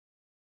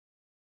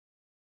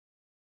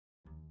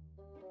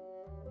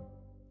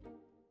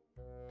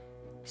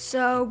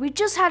So we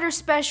just had our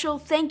special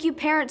Thank You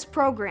Parents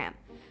program.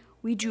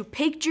 We drew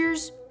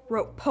pictures,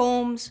 wrote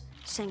poems,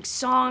 sang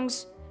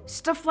songs,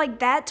 stuff like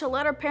that to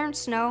let our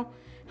parents know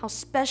how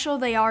special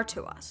they are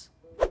to us.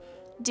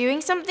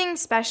 Doing something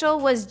special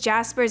was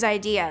Jasper's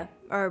idea,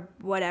 or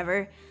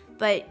whatever,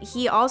 but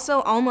he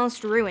also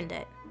almost ruined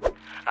it.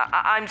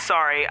 I'm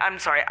sorry.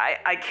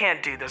 I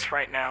can't do this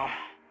right now.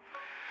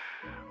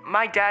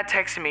 My dad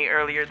texted me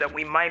earlier that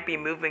we might be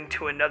moving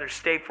to another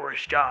state for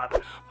his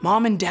job.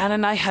 Mom and Dad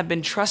and I have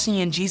been trusting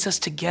in Jesus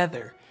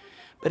together,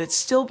 but it's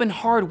still been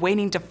hard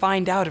waiting to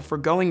find out if we're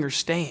going or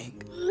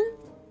staying.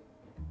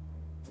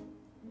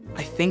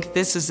 I think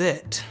this is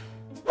it.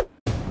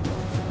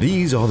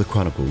 These are the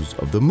chronicles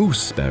of the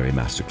Mooseberry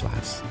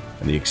Masterclass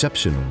and the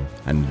exceptional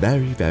and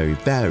very, very,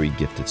 very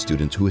gifted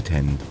students who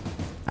attend,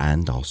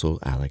 and also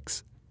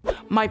Alex.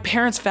 My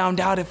parents found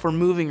out if we're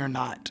moving or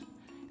not.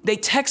 They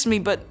text me,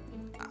 but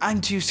I'm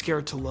too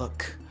scared to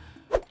look.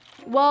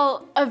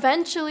 Well,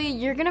 eventually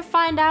you're gonna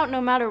find out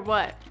no matter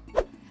what.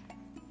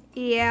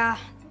 Yeah,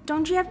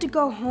 don't you have to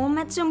go home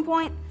at some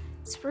point?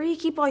 It's where you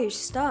keep all your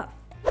stuff.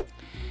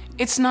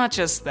 It's not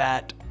just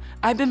that.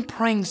 I've been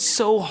praying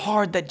so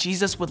hard that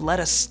Jesus would let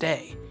us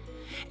stay.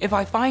 If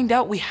I find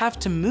out we have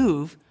to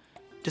move,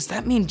 does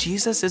that mean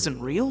Jesus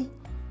isn't real?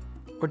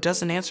 Or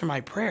doesn't answer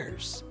my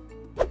prayers?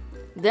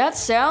 That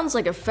sounds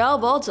like a foul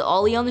ball to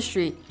Ollie on the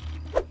street.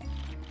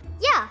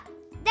 Yeah,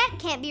 that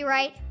can't be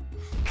right.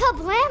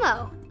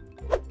 Kablamo!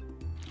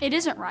 It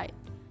isn't right.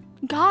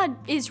 God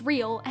is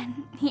real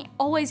and he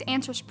always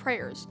answers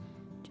prayers.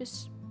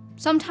 Just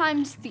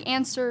sometimes the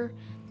answer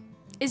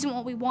isn't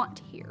what we want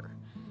to hear.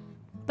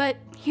 But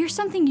here's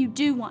something you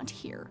do want to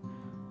hear.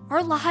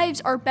 Our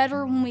lives are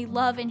better when we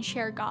love and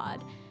share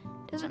God.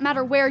 Doesn't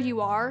matter where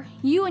you are,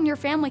 you and your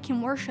family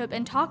can worship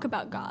and talk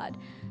about God.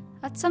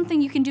 That's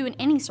something you can do in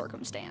any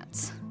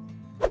circumstance.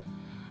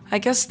 I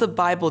guess the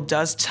Bible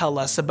does tell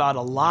us about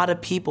a lot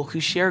of people who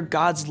share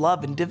God's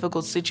love in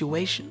difficult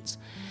situations.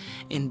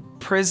 In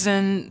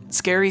prison,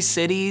 scary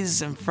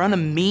cities, in front of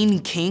mean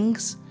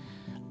kings.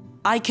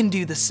 I can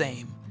do the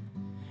same.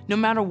 No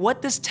matter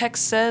what this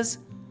text says,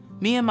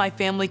 me and my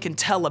family can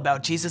tell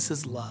about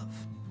Jesus' love.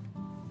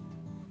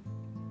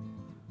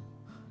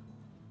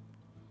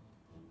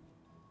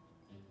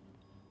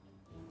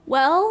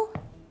 Well,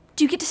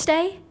 do you get to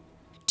stay?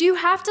 Do you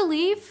have to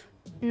leave?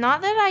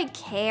 Not that I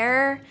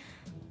care,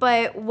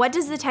 but what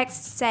does the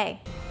text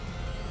say?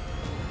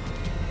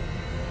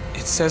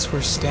 It says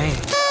we're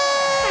staying.